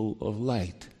angel of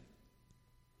light.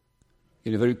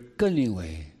 In a very cunning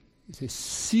way. It's a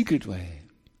secret way.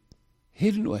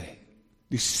 Hidden way.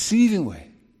 Deceiving way.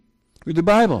 With the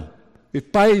Bible.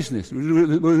 With piousness. With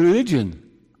religion.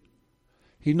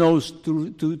 He knows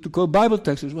to quote Bible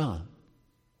text as well.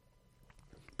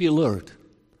 Be alert.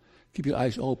 Keep your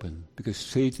eyes open. Because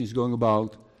Satan is going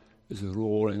about as a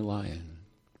roaring lion.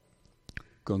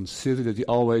 Consider that he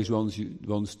always wants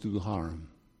to harm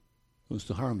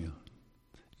you.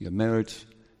 Your marriage,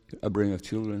 your upbringing of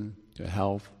children, your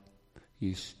health.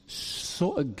 He's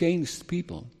so against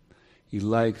people. He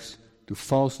likes to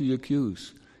falsely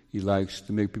accuse. He likes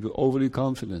to make people overly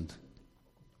confident.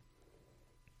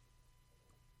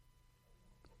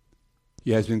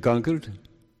 He has been conquered.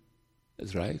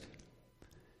 That's right.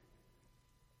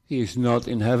 He is not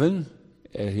in heaven.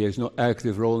 He has no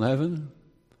active role in heaven.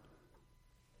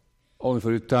 Only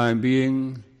for the time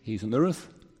being, he's on earth.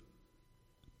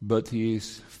 But he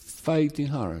is fighting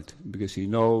hard because he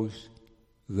knows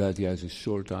that he has a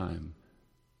short time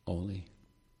only.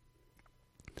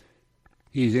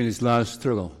 He is in his last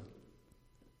struggle.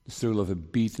 The struggle of a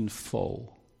beaten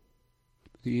foe.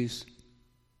 He is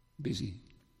busy.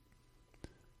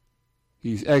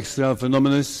 He is extra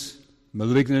phenomenous,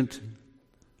 malignant,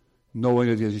 knowing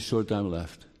that he has a short time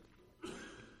left.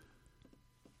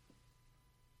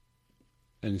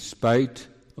 And in spite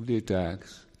of the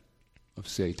attacks of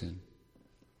Satan,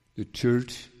 the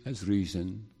church has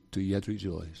reason to yet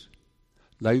rejoice.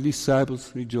 Like the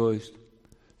disciples rejoiced,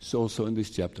 so also in this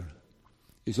chapter.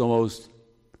 It's almost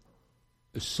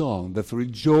a song that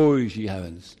rejoice, ye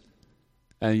heavens,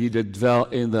 and ye that dwell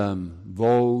in them,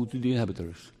 woe to the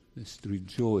inhabitants. It's to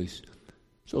rejoice.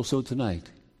 So also tonight,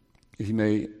 if you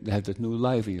may have that new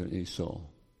life in your soul,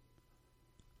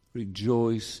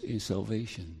 rejoice in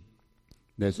salvation.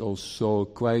 That's also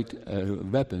quite a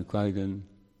weapon, quite a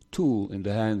tool in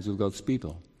the hands of God's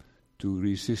people to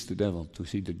resist the devil, to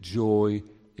see the joy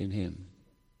in him.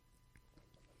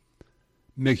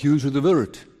 Make use of the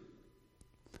word.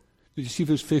 Did you see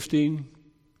verse 15?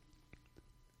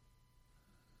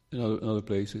 In other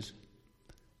places.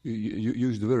 You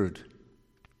use the word.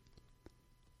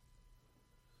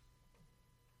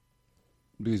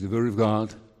 Because the word of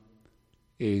God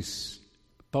is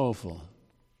powerful.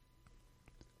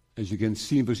 As you can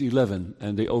see in verse 11,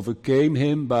 and they overcame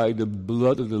him by the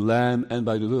blood of the Lamb and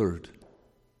by the word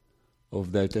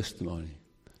of their testimony.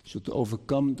 So to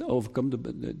overcome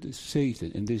the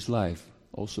Satan in this life,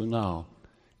 also now,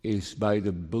 is by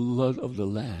the blood of the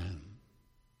Lamb,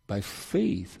 by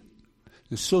faith.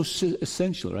 It's so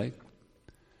essential, right?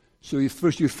 So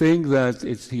first you think that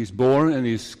he's born and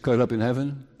he's caught up in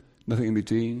heaven, nothing in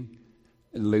between.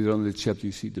 And later on in the chapter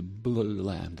you see the blood of the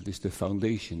Lamb. That is the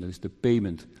foundation, that is the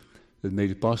payment that made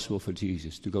it possible for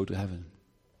Jesus to go to heaven.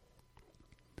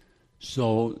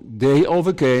 So they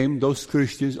overcame, those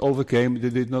Christians overcame, they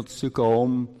did not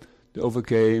succumb, they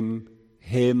overcame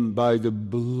him by the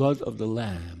blood of the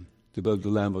Lamb. The blood of the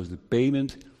Lamb was the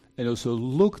payment, and also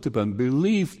looked upon,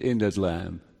 believed in that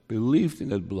Lamb, believed in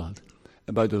that blood,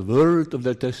 and by the word of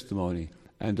their testimony,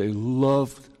 and they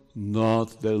loved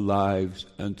not their lives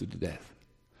unto the death.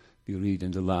 We read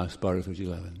in the last part of verse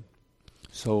 11.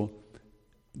 So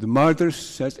the martyrs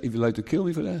said, if you like to kill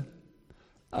me for that,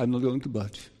 I'm not going to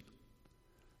budge.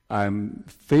 I'm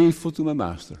faithful to my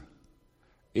master.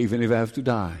 Even if I have to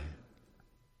die,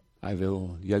 I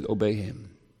will yet obey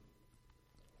him.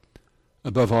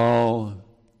 Above all,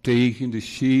 taking the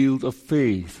shield of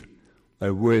faith,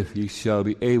 wherewith ye shall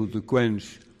be able to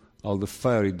quench all the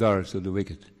fiery darts of the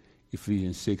wicked.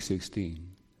 Ephesians 6:16.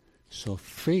 So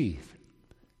faith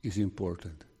is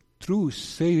important. True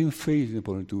saving faith is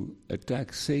important to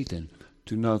attack Satan,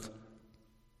 to not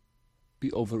be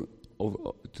to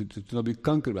not be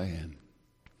conquered by him.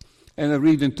 And I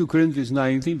read in 2 Corinthians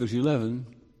 19, verse 11,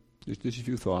 just a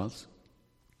few thoughts.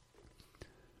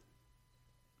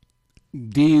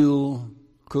 Deal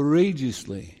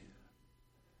courageously,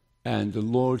 and the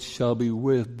Lord shall be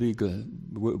with the good.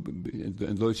 And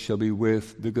the Lord shall be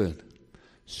with the good.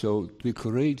 So be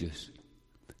courageous.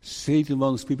 Satan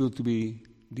wants people to be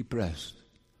depressed,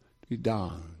 to be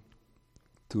down,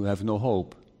 to have no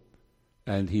hope.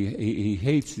 And he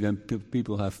hates when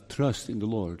people have trust in the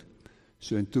Lord.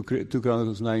 So in 2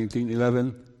 Chronicles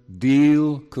 19:11,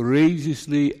 deal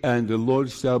courageously, and the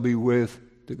Lord shall be with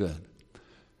the good.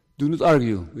 Do not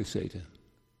argue with Satan.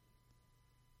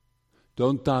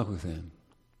 Don't talk with him.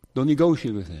 Don't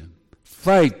negotiate with him.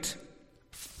 Fight.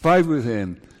 Fight with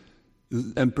him.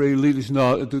 And pray, lead us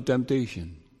not into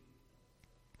temptation.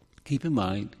 Keep in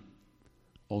mind,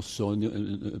 also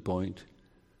a point,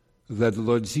 that the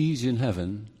Lord Jesus in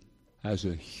heaven has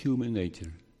a human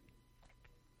nature.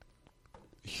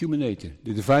 Human nature.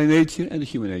 The divine nature and the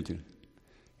human nature.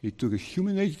 He took a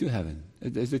human nature to heaven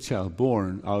as a child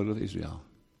born out of Israel.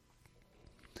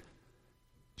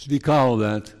 So we call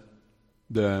that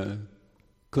the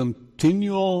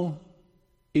continual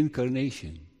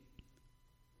incarnation.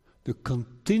 The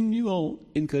continual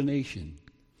incarnation.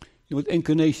 You know what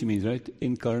incarnation means, right?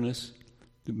 Incarnus,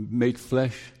 made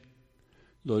flesh.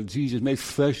 Lord Jesus made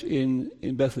flesh in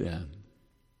Bethlehem.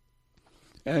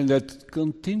 And that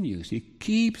continues. He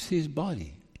keeps his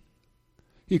body.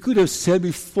 He could have said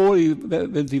before he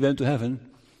went to heaven,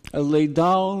 I lay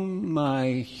down my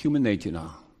human nature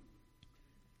now.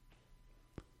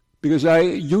 Because I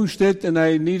used it and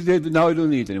I needed it, but now I don't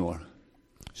need it anymore.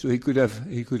 So he could have,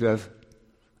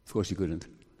 of course he couldn't.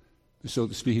 So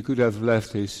to speak, he could have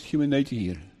left his human nature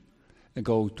here and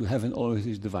go to heaven all with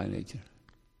his divine nature.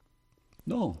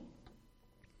 No.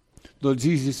 Lord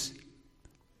Jesus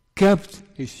kept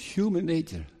his human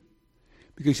nature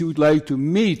because he would like to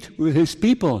meet with his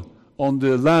people on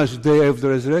the last day of the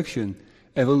resurrection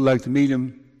and would like to meet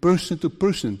them person to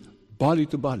person, body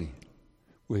to body,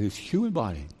 with his human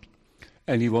body.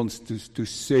 And he wants to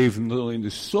save not only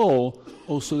the soul,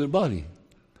 also their body.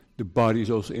 The body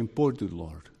is also important to the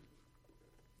Lord.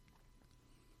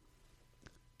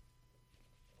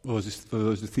 What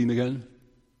was the theme again?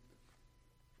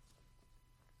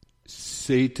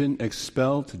 Satan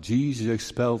expelled, Jesus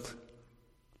expelled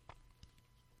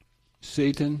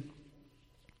Satan.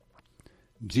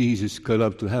 Jesus got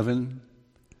up to heaven,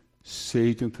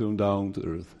 Satan thrown down to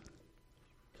earth.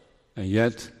 And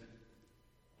yet,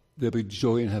 there'll be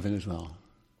joy in heaven as well.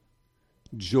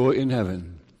 Joy in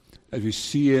heaven. As we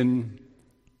see in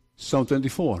Psalm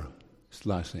 24. It's the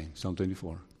last thing, Psalm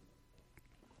 24.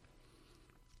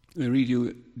 I read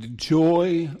you the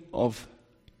joy of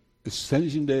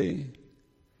Ascension Day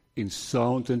in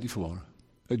Psalm 24.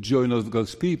 A joy not of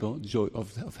God's people, joy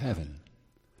of heaven.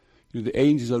 You know, the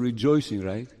angels are rejoicing,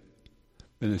 right?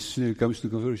 When a sinner comes to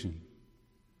conversion.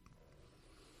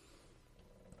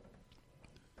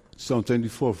 Psalm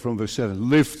 24 from verse 7.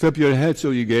 Lift up your heads, O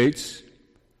ye gates,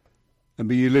 and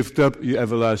be ye lift up, ye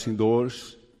everlasting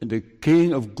doors, and the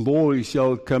King of glory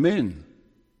shall come in.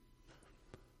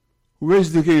 Who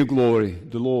is the King of glory?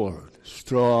 The Lord,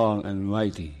 strong and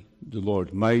mighty. The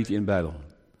Lord, mighty in battle.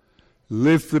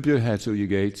 Lift up your heads, O ye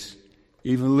gates,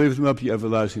 even lift them up, ye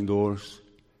everlasting doors,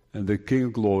 and the King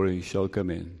of glory shall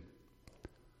come in.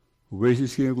 Who is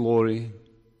this King of glory?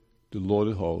 The Lord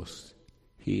of hosts.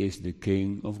 He is the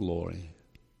King of glory.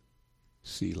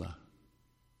 Selah.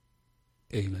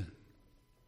 Amen.